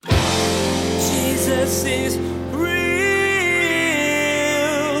Jesus is real.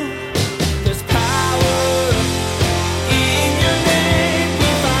 There's power in your name. We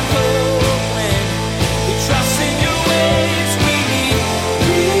find hope when we trust in your ways. We need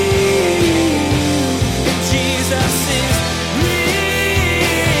real. And Jesus is real.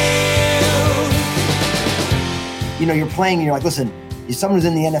 You know, you're playing and you're like, listen, if someone who's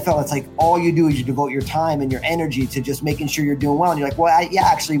in the NFL, it's like all you do is you devote your time and your energy to just making sure you're doing well. And you're like, well,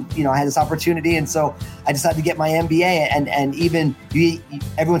 actually, I had this opportunity. And so I decided to get my MBA. And even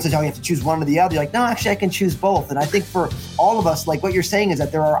everyone says, oh, you have to choose one or the other. You're like, no, actually, I can choose both. And I think for all of us, like what you're saying is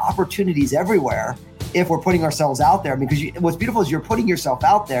that there are opportunities everywhere if we're putting ourselves out there. Because what's beautiful is you're putting yourself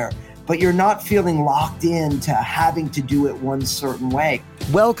out there, but you're not feeling locked into having to do it one certain way.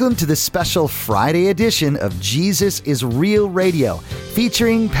 Welcome to the special Friday edition of Jesus is Real Radio,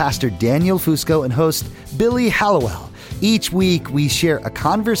 featuring Pastor Daniel Fusco and host Billy Hallowell. Each week, we share a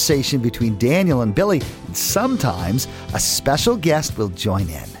conversation between Daniel and Billy, and sometimes a special guest will join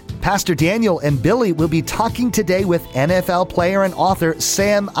in. Pastor Daniel and Billy will be talking today with NFL player and author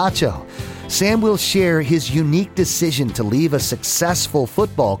Sam Acho. Sam will share his unique decision to leave a successful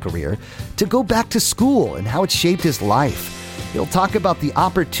football career to go back to school and how it shaped his life. He'll talk about the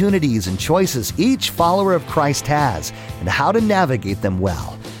opportunities and choices each follower of Christ has and how to navigate them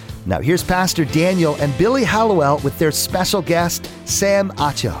well. Now here's Pastor Daniel and Billy Hallowell with their special guest, Sam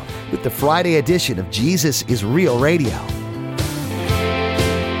Acho, with the Friday edition of Jesus is Real Radio.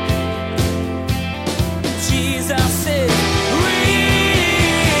 Jesus is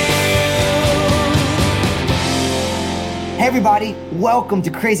Hey, everybody. Welcome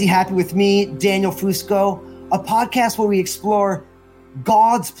to Crazy Happy with me, Daniel Fusco, a podcast where we explore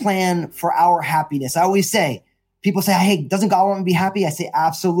God's plan for our happiness. I always say, people say, hey, doesn't God want me to be happy? I say,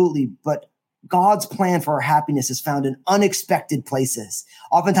 absolutely. But God's plan for our happiness is found in unexpected places.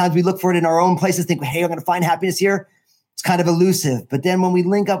 Oftentimes we look for it in our own places, think, hey, I'm going to find happiness here. It's kind of elusive. But then when we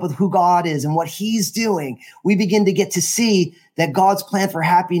link up with who God is and what he's doing, we begin to get to see that God's plan for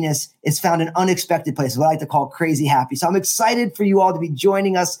happiness is found in unexpected places, what I like to call crazy happy. So I'm excited for you all to be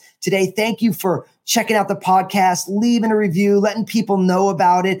joining us today. Thank you for checking out the podcast, leaving a review, letting people know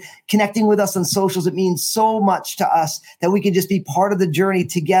about it, connecting with us on socials. It means so much to us that we can just be part of the journey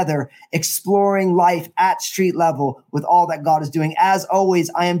together, exploring life at street level with all that God is doing. As always,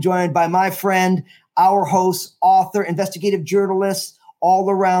 I am joined by my friend, our host, author, investigative journalist, all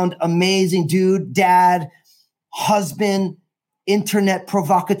around amazing dude, dad, husband, internet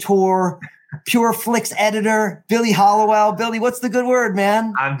provocateur, Pure Flix editor, Billy Hallowell. Billy, what's the good word,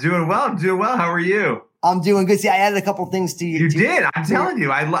 man? I'm doing well. How are you? I'm doing good. See, I added a couple things to you. You did. I'm telling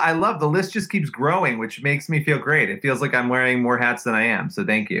you, I love the list just keeps growing, which makes me feel great. It feels like I'm wearing more hats than I am. So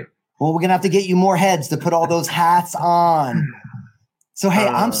thank you. Well, we're going to have to get you more heads to put all those hats on. So, hey,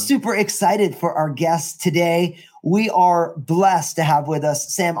 I'm super excited for our guest today. We are blessed to have with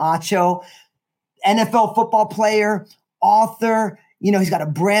us Sam Acho, NFL football player, author. He's got a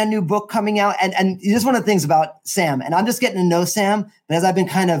brand new book coming out. And this is one of the things about Sam, and I'm just getting to know Sam, but as I've been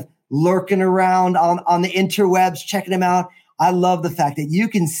kind of lurking around on the interwebs, checking him out, I love the fact that you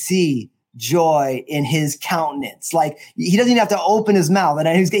can see joy in his countenance. Like he doesn't even have to open his mouth, and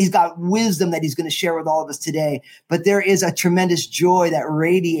he's got wisdom that he's going to share with all of us today. But there is a tremendous joy that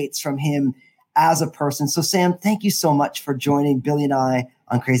radiates from him as a person. So Sam, thank you so much for joining Billy and I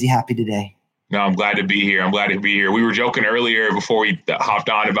on Crazy Happy today. No, I'm glad to be here. We were joking earlier before we hopped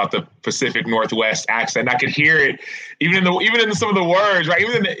on about the Pacific Northwest accent. I could hear it even in some of the words, right?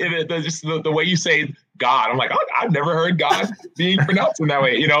 Even in the way you say God. I'm like, oh, I've never heard God being pronounced in that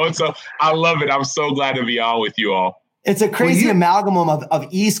way, And so I love it. I'm so glad to be on with you all. It's a crazy amalgam of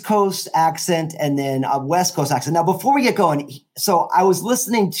East Coast accent and then a West Coast accent. Now, before we get going, so I was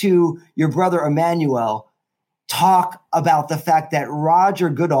listening to your brother Emmanuel talk about the fact that Roger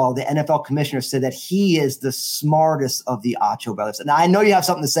Goodell, the NFL commissioner, said that he is the smartest of the Acho brothers. And I know you have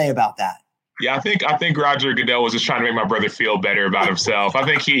something to say about that. Yeah, I think Roger Goodell was just trying to make my brother feel better about himself. I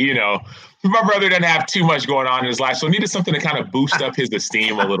think he, my brother didn't have too much going on in his life, so he needed something to kind of boost up his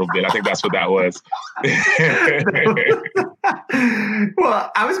esteem a little bit. I think that's what that was.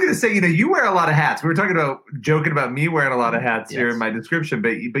 Well, I was going to say, you wear a lot of hats. We were joking about me wearing a lot of hats here in my description,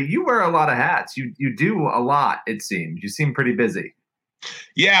 but you wear a lot of hats. You do a lot, it seems. You seem pretty busy.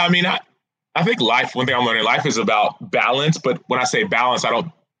 Yeah, I mean, I think one thing I'm learning, life is about balance. But when I say balance, I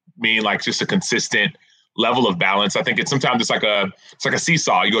don't mean like just a consistent level of balance. I think sometimes it's like a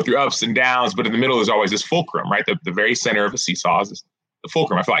seesaw. You go through ups and downs, but in the middle is always this fulcrum, right? The very center of a seesaw is the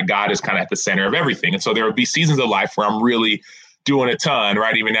fulcrum. I feel like God is kind of at the center of everything. And so there will be seasons of life where I'm really doing a ton,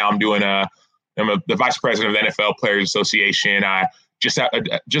 right? Even now I'm the vice president of the NFL Players Association. I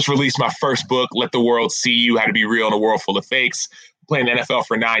just released my first book, Let the World See You, How to Be Real in a World Full of Fakes. Playing the NFL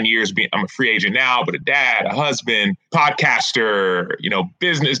for 9 years. I'm a free agent now, but a dad, a husband, podcaster,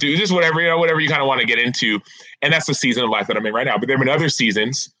 business dude, just whatever you kind of want to get into. And that's the season of life that I'm in right now. But there have been other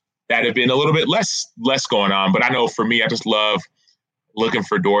seasons that have been a little bit less going on. But I know for me, I just love looking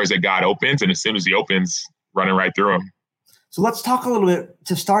for doors that God opens. And as soon as he opens, running right through them. So let's talk a little bit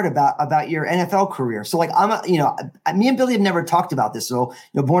to start about your NFL career. So me and Billy have never talked about this. So,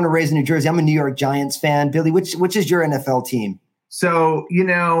 born and raised in New Jersey, I'm a New York Giants fan. Billy, which is your NFL team? So,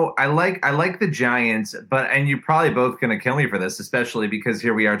 I like the Giants, and you're probably both going to kill me for this, especially because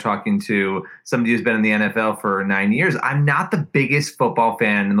here we are talking to somebody who's been in the NFL for 9 years. I'm not the biggest football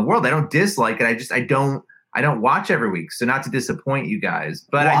fan in the world. I don't dislike it. I don't watch every week. So not to disappoint you guys,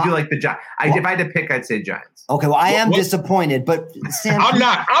 but I do like the Giants. If I had to pick, I'd say Giants. Okay. Well, I am disappointed, but Sam, I'm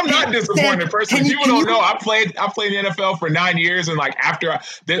not disappointed. Personally, people don't know I played in the NFL for 9 years. And after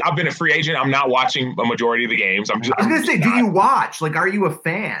I've been a free agent, I'm not watching a majority of the games. I was going to say, do you watch? Are you a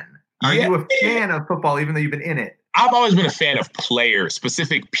fan? Are you a fan of football, even though you've been in it? I've always been a fan of players,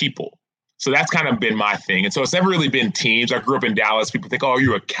 specific people. So that's kind of been my thing. And so it's never really been teams. I grew up in Dallas. People think, oh,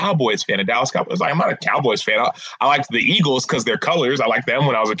 you're a Cowboys fan, a Dallas Cowboys. I'm not a Cowboys fan. I liked the Eagles because their colors. I liked them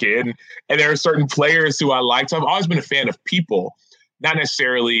when I was a kid. And there are certain players who I liked. So I've always been a fan of people, not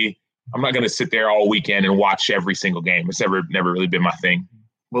necessarily. I'm not going to sit there all weekend and watch every single game. It's never really been my thing.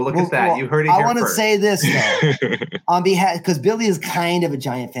 Well, look at that. You heard it here I want to say this, though, on behalf, because Billy is kind of a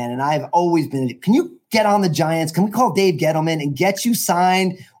Giant fan, and I've always been. Can you get on the Giants? Can we call Dave Gettleman and get you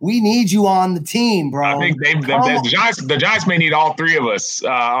signed? We need you on the team, bro. I think the Giants may need all three of us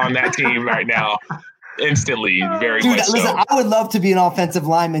on that team right now. Instantly, very much so. Listen, I would love to be an offensive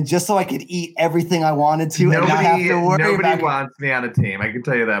lineman just so I could eat everything I wanted to and not have to worry about it. Nobody wants me on a team. I can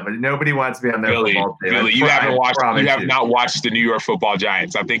tell you that, but nobody wants me on their football team. Billy, you have not watched the New York Football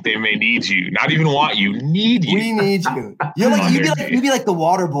Giants. I think they may need you. Not even want you. Need you. We need you. You'd be like the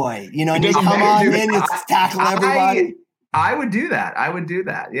water boy, and you come on in, you tackle everybody. I would do that.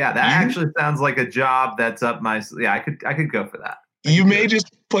 Yeah, that actually sounds like a job that's up my. Yeah, I could go for that. You may just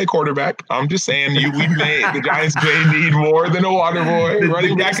play quarterback. I'm just saying the Giants may need more than a water boy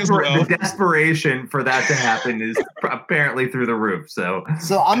running back as well. The desperation for that to happen is apparently through the roof. So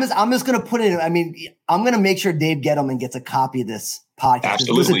I'm just going to put it. I'm going to make sure Dave Gettleman gets a copy of this podcast.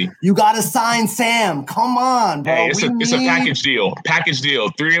 Absolutely. Listen, you got to sign Sam. Come on, bro. Hey, it's a package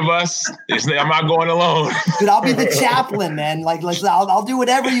deal. Three of us. I'm not going alone. Dude, I'll be the chaplain, man. I'll do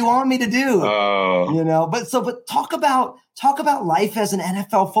whatever you want me to do. But talk about life as an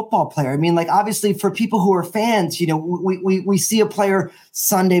NFL football player. Obviously for people who are fans, we see a player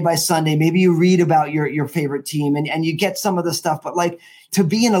Sunday by Sunday. Maybe you read about your favorite team and you get some of the stuff, but to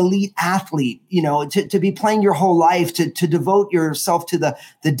be an elite athlete, to be playing your whole life, to devote yourself to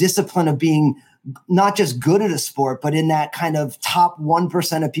the discipline of being not just good at a sport, but in that kind of top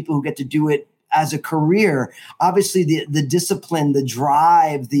 1% of people who get to do it as a career. Obviously the discipline, the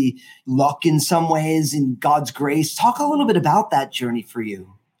drive, the luck in some ways, and God's grace. Talk a little bit about that journey for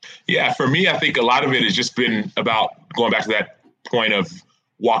you. Yeah, for me, I think a lot of it has just been about going back to that point of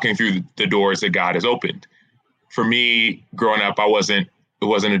walking through the doors that God has opened. For me, growing up, it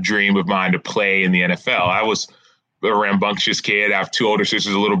wasn't a dream of mine to play in the NFL. I was a rambunctious kid. I have two older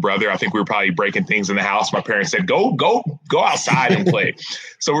sisters, a little brother. I think we were probably breaking things in the house. My parents said, go outside and play.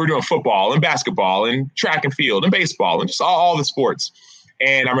 So we were doing football and basketball and track and field and baseball and just all the sports.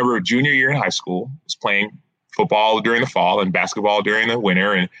 And I remember junior year in high school, I was playing football during the fall and basketball during the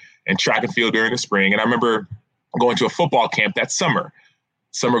winter and track and field during the spring. And I remember going to a football camp that summer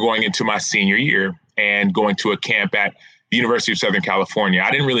going into my senior year and going to a camp at the University of Southern California.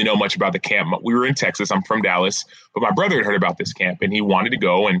 I didn't really know much about the camp. We were in Texas. I'm from Dallas, but my brother had heard about this camp and he wanted to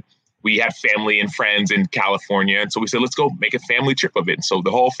go. And we had family and friends in California. And so we said, let's go make a family trip of it. And so the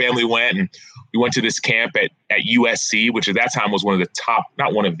whole family went and we went to this camp at USC, which at that time was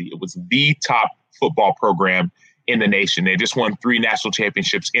it was the top football program in the nation. They just won 3 national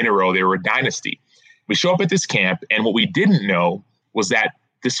championships in a row. They were a dynasty. We show up at this camp and what we didn't know was that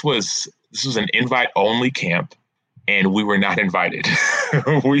this was an invite-only camp. And we were not invited.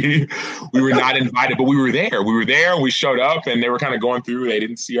 we were not invited, but we were there. We showed up and they were kind of going through. They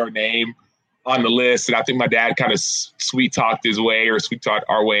didn't see our name on the list. And I think my dad kind of sweet-talked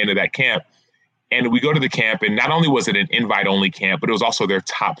our way into that camp. And we go to the camp and not only was it an invite-only camp, but it was also their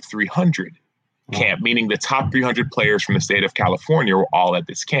top 300 camp, meaning the top 300 players from the state of California were all at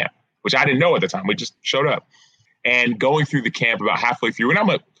this camp, which I didn't know at the time. We just showed up. And going through the camp about halfway through, and I'm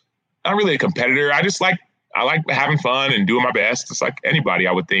not really a competitor. I like having fun and doing my best, just like anybody,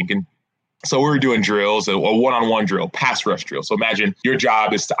 I would think. And So we were doing drills, a one-on-one drill, pass rush drill. So imagine your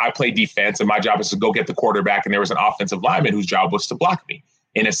job is I play defense and my job is to go get the quarterback. And there was an offensive lineman whose job was to block me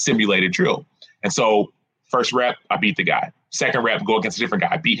in a simulated drill. And so first rep, I beat the guy. Second rep, go against a different guy.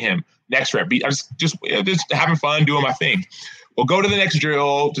 I beat him. Next rep, I just having fun, doing my thing. We'll go to the next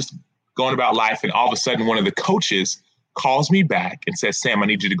drill, just going about life. And all of a sudden, one of the coaches calls me back and says, Sam, I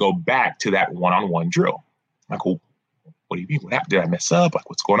need you to go back to that one-on-one drill. I'm like, well, what do you mean? What happened? Did I mess up? Like,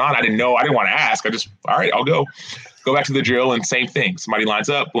 what's going on? I didn't know. I didn't want to ask. All right, I'll go. Go back to the drill and same thing. Somebody lines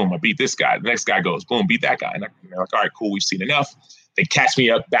up, boom, I beat this guy. The next guy goes, boom, beat that guy. And they're like, all right, cool, we've seen enough. They catch me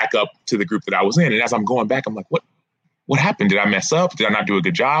back up to the group that I was in. And as I'm going back, I'm like, what happened? Did I mess up? Did I not do a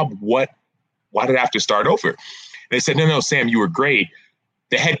good job? Why did I have to start over? And they said, no, Sam, you were great.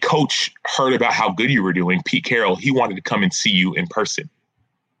 The head coach heard about how good you were doing, Pete Carroll. He wanted to come and see you in person.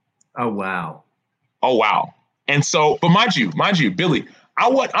 Oh, wow. And so, but mind you, Billy,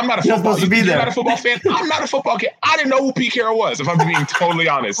 I'm not a football fan. You're not a football fan. I'm not a football fan. I didn't know who Pete Carroll was, if I'm being totally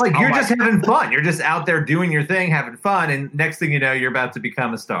honest. Like, you're just having fun. You're just out there doing your thing, having fun. And next thing you know, you're about to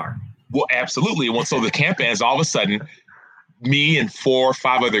become a star. Well, absolutely. And so the camp ends, all of a sudden, me and 4 or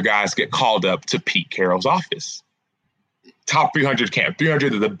 5 other guys get called up to Pete Carroll's office. Top 300 camp,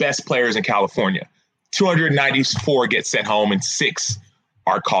 300 of the best players in California. 294 get sent home and 6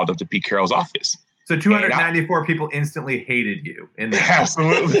 are called up to Pete Carroll's office. So 294 people instantly hated you.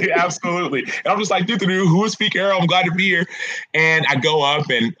 Absolutely. And I'm just like, who is Pete Carroll? I'm glad to be here. And I go up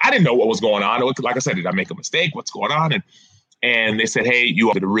and I didn't know what was going on. Like I said, did I make a mistake? What's going on? And they said, hey,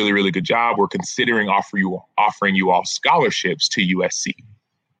 you did a really, really good job. We're considering offering you all scholarships to USC.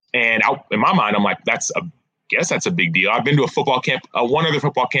 And in my mind, I'm like, guess that's a big deal. I've been to a football camp, one other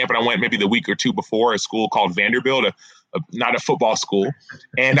football camp, and I went maybe the week or two before, a school called Vanderbilt, not a football school.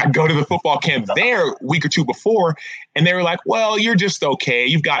 And I go to the football camp there a week or two before, and they were like, well, you're just okay.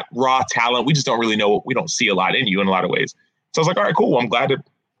 You've got raw talent. We just don't really know. We don't see a lot in you in a lot of ways. So I was like, all right, cool. Well, I'm glad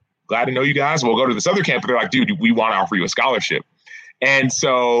to know you guys. We'll go to this other camp. And they're like, dude, we want to offer you a scholarship. And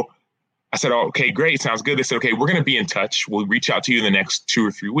so I said, oh, okay, great. Sounds good. They said, okay, we're going to be in touch. We'll reach out to you in the next 2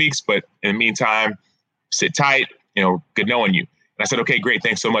 or 3 weeks. But in the meantime, sit tight, good knowing you. And I said, okay, great.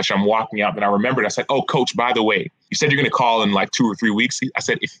 Thanks so much. I'm walking out. And I remembered, I said, oh, coach, by the way, you said you're going to call in like 2 or 3 weeks. I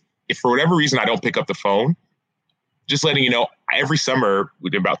said, if for whatever reason I don't pick up the phone, just letting you know, every summer,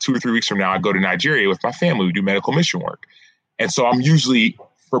 about 2 or 3 weeks from now, I go to Nigeria with my family. We do medical mission work. And so I'm usually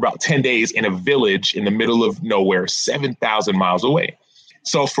for about 10 days in a village in the middle of nowhere, 7,000 miles away.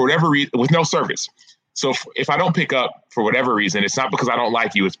 So for whatever reason, with no service. So if I don't pick up for whatever reason, it's not because I don't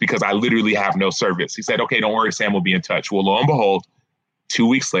like you. It's because I literally have no service. He said, okay, don't worry, Sam, we'll be in touch. Well, lo and behold, 2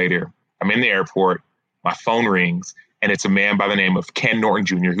 weeks later, I'm in the airport. My phone rings, and it's a man by the name of Ken Norton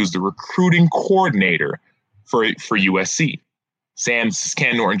Jr., who's the recruiting coordinator for USC. Sam, this is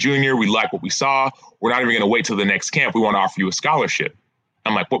Ken Norton Jr. We like what we saw. We're not even going to wait till the next camp. We want to offer you a scholarship.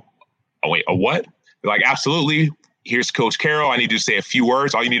 I'm like, what? Oh, wait, a what? They're like, absolutely. Here's Coach Carroll. I need you to say a few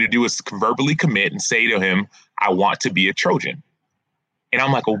words. All you need to do is verbally commit and say to him, I want to be a Trojan. And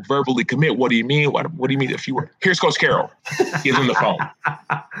I'm like, oh, verbally commit? What do you mean? What do you mean a few words? Here's Coach Carroll. Gives him the phone.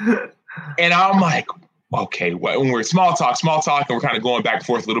 And I'm like, okay, when we're small talk, and we're kind of going back and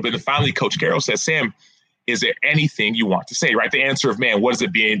forth a little bit. And finally, Coach Carroll says, Sam, is there anything you want to say? Right? The answer of, man, what is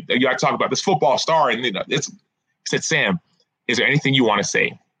it being? You got to talk about this football star. And he said, Sam, is there anything you want to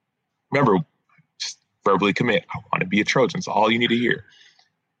say? Remember, just verbally commit. I want to be a Trojan. That's all you need to hear.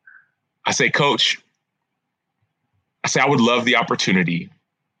 I say, Coach, I would love the opportunity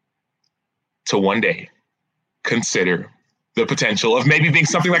to one day consider the potential of maybe being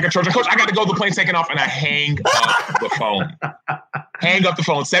something like a Trojan. Coach, I got to go. The plane's taking off, and I hang up the phone. Hang up the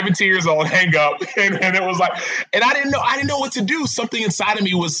phone. 17 years old, hang up, and it was like, and I didn't know what to do. Something inside of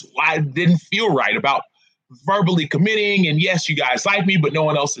me I didn't feel right about verbally committing. And yes, you guys like me, but no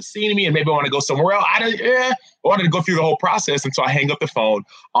one else has seen me, and maybe I want to go somewhere else. I wanted to go through the whole process, and so I hang up the phone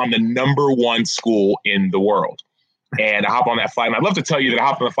on the #1 school in the world. And I hop on that flight. And I'd love to tell you that I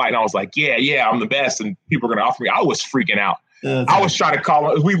hopped on the flight and I was like, yeah, I'm the best. And people are going to offer me. I was freaking out. I was trying to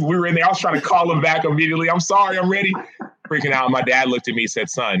call him. We were in there. I was trying to call him back immediately. I'm sorry. I'm ready. Freaking out. My dad looked at me and said,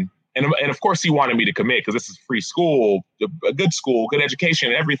 son. And of course he wanted me to commit because this is free school, a good school, good education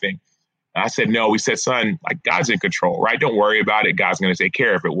and everything. And I said, no. He said, son, like God's in control, right? Don't worry about it. God's going to take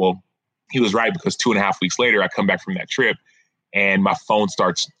care of it. Well, he was right because 2.5 weeks later, I come back from that trip. And my phone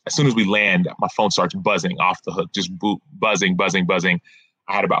starts, as soon as we land, my phone starts buzzing off the hook, just buzzing.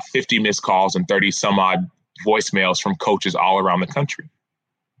 I had about 50 missed calls and 30 some odd voicemails from coaches all around the country.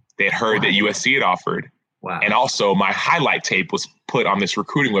 They had heard that USC had offered. Wow. And also my highlight tape was put on this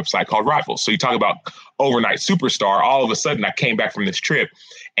recruiting website called Rivals. So you talk about overnight superstar. All of a sudden I came back from this trip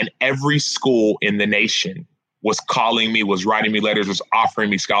and every school in the nation was calling me, was writing me letters, was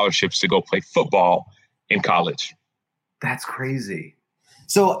offering me scholarships to go play football in college. That's crazy.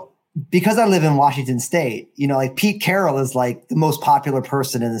 So because I live in Washington State, you know, like Pete Carroll is like the most popular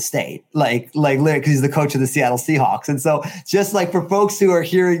person in the state, like literally because he's the coach of the Seattle Seahawks. And so just like for folks who are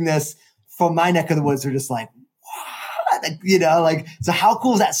hearing this from my neck of the woods, are just like, what? You know, like, so how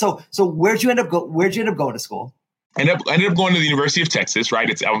cool is that? So where'd you end up going to school? I ended up going to the University of Texas, right?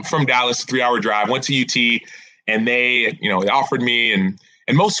 I'm from Dallas, 3-hour drive, went to UT, and they offered me, and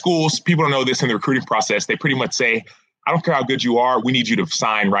most schools, people don't know this in the recruiting process, they pretty much say, I don't care how good you are, we need you to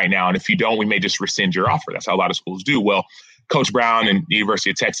sign right now. And if you don't, we may just rescind your offer. That's how a lot of schools do. Well, Coach Brown and the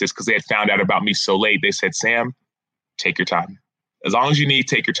University of Texas, because they had found out about me so late, they said, Sam, take your time. As long as you need,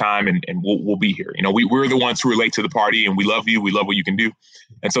 take your time, and we'll be here. You know, we're the ones who are late to the party, and we love you. We love what you can do.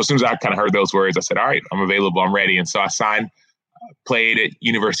 And so as soon as I kind of heard those words, I said, all right, I'm available. I'm ready. And so I signed, played at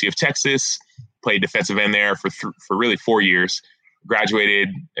University of Texas, played defensive end there for really 4 years, graduated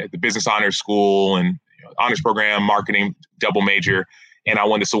at the Business Honors School and honors program, marketing, double major. And I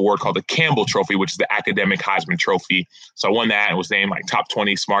won this award called the Campbell Trophy, which is the academic Heisman Trophy. So I won that and was named like top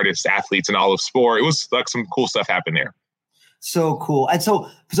 20 smartest athletes in all of sport. It was like some cool stuff happened there. So cool. And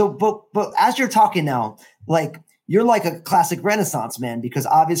but as you're talking now, like you're like a classic Renaissance man, because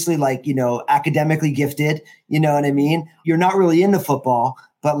obviously like, you know, academically gifted, you know what I mean? You're not really into football,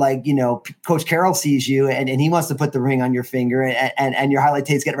 but like, you know, Coach Carroll sees you and he wants to put the ring on your finger and your highlight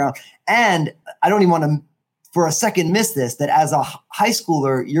tapes get around. And I don't even want to for a second miss this, that as a high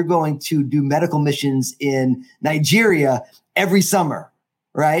schooler, you're going to do medical missions in Nigeria every summer.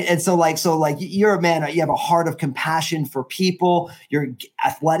 Right. And so you're a man, you have a heart of compassion for people. You're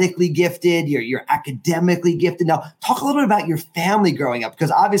athletically gifted. You're academically gifted. Now talk a little bit about your family growing up,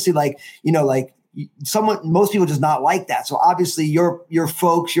 because obviously most people just not like that. So obviously your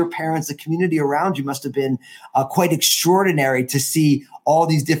folks, your parents, the community around you must have been quite extraordinary to see all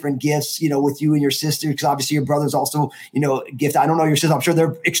these different gifts, you know, with you and your sister, because obviously your brother's also, you know, gifted. I don't know your sister. I'm sure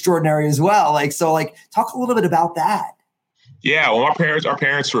they're extraordinary as well. Talk a little bit about that. Yeah, well, our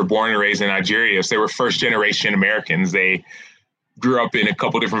parents were born and raised in Nigeria. So they were first generation Americans. They grew up in a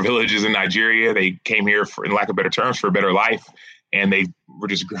couple different villages in Nigeria. They came here, for, in lack of better terms, for a better life. And they were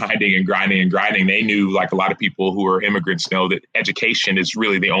just grinding and grinding and grinding. They knew, like a lot of people who are immigrants know, that education is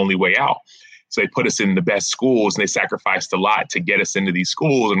really the only way out. So they put us in the best schools and they sacrificed a lot to get us into these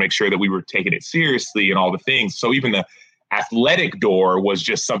schools and make sure that we were taking it seriously and all the things. So even the athletic door was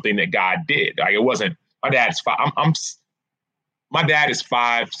just something that God did. Like, it wasn't, my dad's my dad is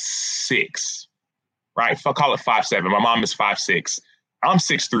 5'6", right? I'll call it 5'7". My mom is 5'6". I'm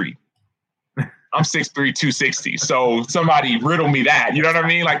 6'3". I'm 6'3", 260. So somebody riddle me that. You know what I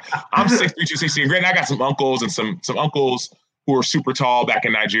mean? Like, I'm 6'3", 260. And granted, I got some uncles and some uncles who were super tall back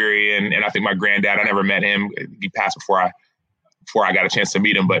in Nigeria. And I think my granddad, I never met him. He passed before I got a chance to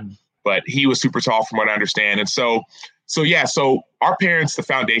meet him. But he was super tall from what I understand. And so our parents, the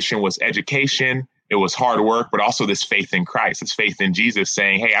foundation was education. It was hard work, but also this faith in Christ, this faith in Jesus,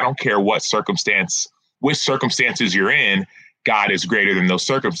 saying, hey, I don't care which circumstances you're in, God is greater than those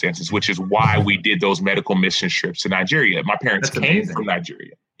circumstances, which is why we did those medical mission trips to Nigeria. My parents came from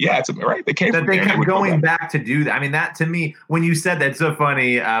Nigeria. Yeah, it's right. They came from there. They kept going back to do that. I mean, that to me, when you said that, it's so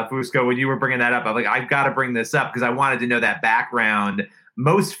funny, Fusco, when you were bringing that up, I'm like, I've got to bring this up because I wanted to know that background.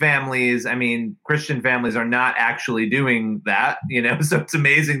 Most families, I mean, Christian families are not actually doing that, you know, so it's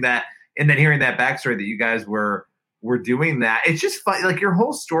amazing that. And then hearing that backstory that you guys were doing that, it's just fun. Like, your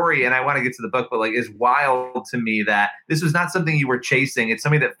whole story, and I want to get to the book, but like, is wild to me that this was not something you were chasing. It's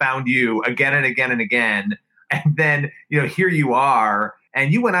something that found you again and again and again. And then, you know, here you are,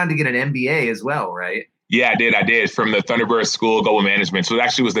 and you went on to get an MBA as well, right? Yeah, I did from the Thunderbird School of Global Management. So it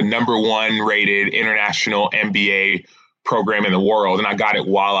actually was the #1 rated international MBA program in the world. And I got it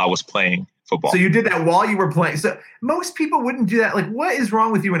while I was playing football. So you did that while you were playing. So most people wouldn't do that. Like, what is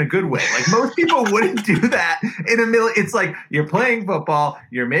wrong with you in a good way? Like, most people wouldn't do that in a million. It's like, you're playing football,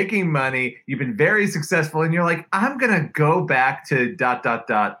 you're making money, you've been very successful, and you're like, I'm going to go back to ...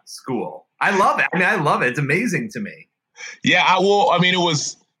 school. I love it. I mean, I love it. It's amazing to me. Yeah, I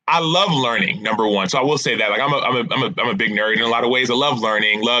love learning, #1. So I will say that, like, I'm a big nerd in a lot of ways. I love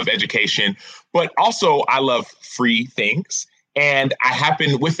learning, love education, but also I love free things. And I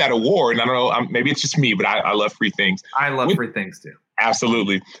happened with that award, and I don't know, maybe it's just me, but I love free things. I love free things too.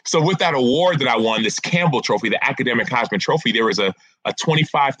 Absolutely. So with that award that I won, this Campbell Trophy, the academic Heisman Trophy, there was a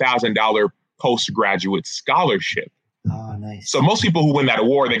 $25,000 postgraduate scholarship. Oh, nice. So most people who win that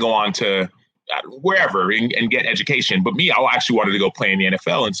award, they go on to wherever and get education. But me, I actually wanted to go play in the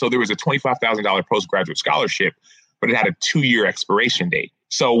NFL. And so there was a $25,000 postgraduate scholarship, but it had a 2-year expiration date.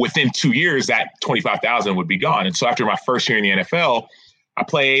 So within 2 years, that $25,000 would be gone. And so after my first year in the NFL, I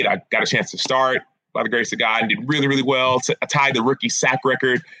played, I got a chance to start by the grace of God and did really, really well. I tied the rookie sack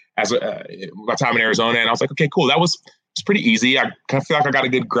record as my time in Arizona. And I was like, okay, cool. It's pretty easy. I kind of feel like I got a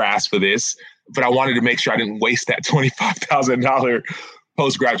good grasp of this, but I wanted to make sure I didn't waste that $25,000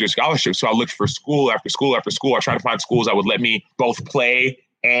 postgraduate scholarship. So I looked for school after school after school. I tried to find schools that would let me both play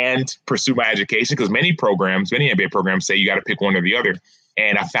and pursue my education, because many NBA programs say you got to pick one or the other.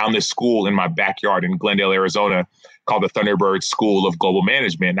 And I found this school in my backyard in Glendale, Arizona, called the Thunderbird School of Global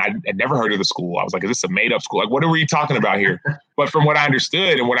Management. And I had never heard of the school. I was like, is this a made up school? Like, what are we talking about here? But from what I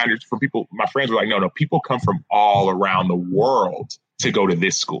understood and from people, my friends were like, no, people come from all around the world to go to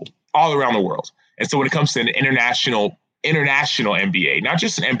this school, all around the world. And so when it comes to an international MBA, not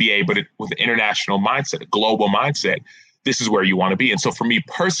just an MBA, but with an international mindset, a global mindset, this is where you want to be. And so for me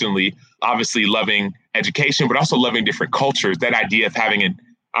personally, obviously loving education, but also loving different cultures, that idea of having an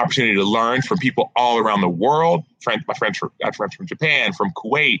opportunity to learn from people all around the world. I have friends from Japan, from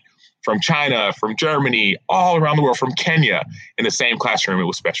Kuwait, from China, from Germany, all around the world, from Kenya, in the same classroom. It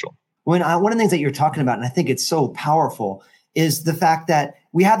was special. One of the things that you're talking about, and I think it's so powerful, is the fact that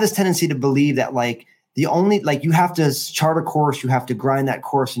we have this tendency to believe that you have to chart a course, you have to grind that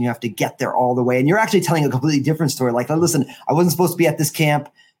course, and you have to get there all the way. And you're actually telling a completely different story. Like, listen, I wasn't supposed to be at this camp,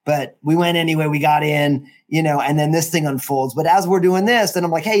 but we went anyway, we got in, and then this thing unfolds. But as we're doing this, then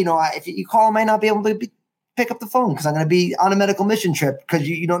I'm like, hey, if you call, I might not be able to pick up the phone because I'm going to be on a medical mission trip because,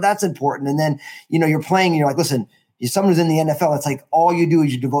 that's important. And then, you're playing and you're like, listen, someone who's in the NFL, it's like all you do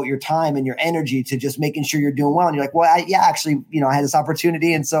is you devote your time and your energy to just making sure you're doing well. And you're like, well, I had this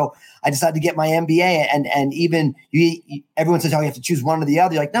opportunity. And so I decided to get my MBA. And even everyone says, oh, you have to choose one or the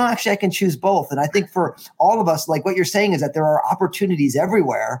other. You're like, no, actually I can choose both. And I think for all of us, like what you're saying is that there are opportunities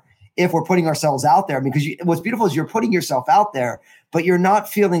everywhere if we're putting ourselves out there. Because what's beautiful is you're putting yourself out there, but you're not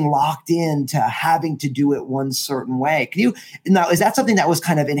feeling locked into having to do it one certain way. Is that something that was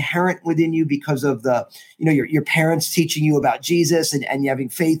kind of inherent within you because of your parents teaching you about Jesus and you having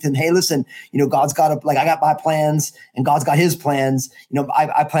faith and, hey, listen, God's got I got my plans and God's got his plans.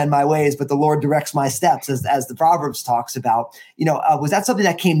 I plan my ways, but the Lord directs my steps as the Proverbs talks about. Was that something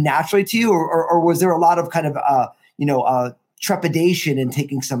that came naturally to you or was there a lot of kind of, trepidation in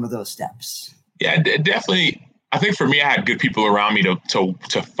taking some of those steps? Yeah, definitely. I think for me, I had good people around me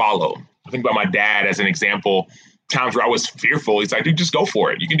to follow. I think about my dad as an example, times where I was fearful. He's like, dude, just go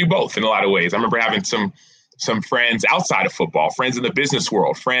for it. You can do both in a lot of ways. I remember having some friends outside of football, friends in the business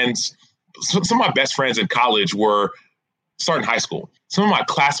world, some of my best friends in college were starting high school. Some of my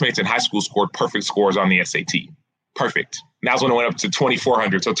classmates in high school scored perfect scores on the SAT. Perfect. And that was when it went up to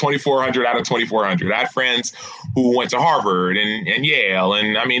 2,400. So 2,400 out of 2,400. I had friends who went to Harvard and Yale.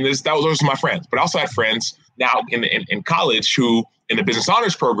 And I mean, those were my friends. But I also had friends now in college who in the business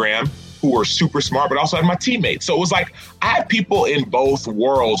honors program who were super smart, but also had my teammates. So it was like I had people in both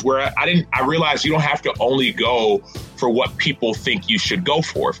worlds where I realized you don't have to only go for what people think you should go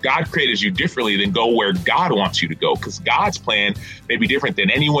for. If God created you differently, then go where God wants you to go, because God's plan may be different than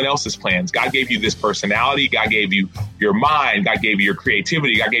anyone else's plans. God gave you this personality. God gave you your mind. God gave you your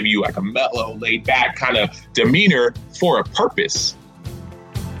creativity. God gave you like a mellow, laid back kind of demeanor for a purpose.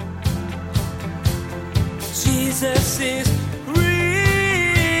 Jesus is real.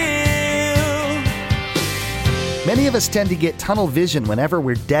 Many of us tend to get tunnel vision whenever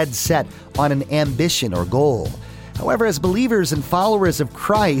we're dead set on an ambition or goal. However, as believers and followers of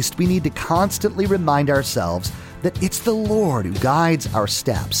Christ, we need to constantly remind ourselves that it's the Lord who guides our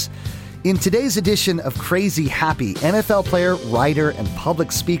steps. In today's edition of Crazy Happy, NFL player, writer, and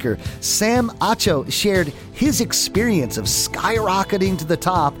public speaker Sam Acho shared his experience of skyrocketing to the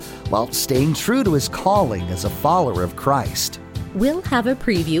top while staying true to his calling as a follower of Christ. We'll have a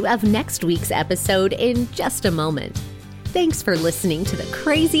preview of next week's episode in just a moment. Thanks for listening to the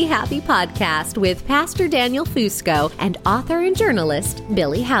Crazy Happy Podcast with Pastor Daniel Fusco and author and journalist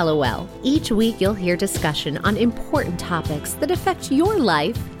Billy Hallowell. Each week you'll hear discussion on important topics that affect your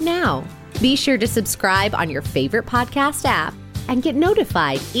life now. Be sure to subscribe on your favorite podcast app and get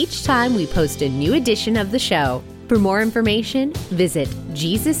notified each time we post a new edition of the show. For more information, visit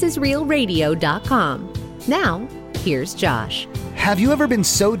JesusIsRealRadio.com. Now, here's Josh. Have you ever been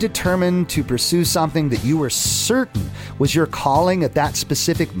so determined to pursue something that you were certain was your calling at that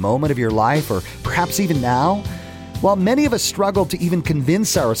specific moment of your life, or perhaps even now? While many of us struggle to even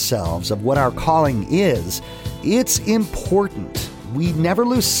convince ourselves of what our calling is, it's important we never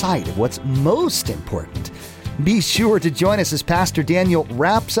lose sight of what's most important. Be sure to join us as Pastor Daniel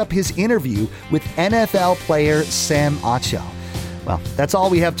wraps up his interview with NFL player Sam Acho. Well, that's all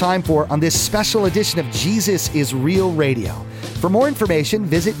we have time for on this special edition of Jesus is Real Radio. For more information,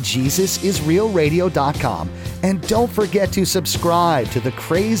 visit JesusIsRealRadio.com. And don't forget to subscribe to the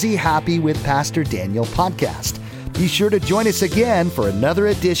Crazy Happy with Pastor Daniel podcast. Be sure to join us again for another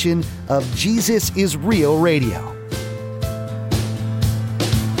edition of Jesus is Real Radio.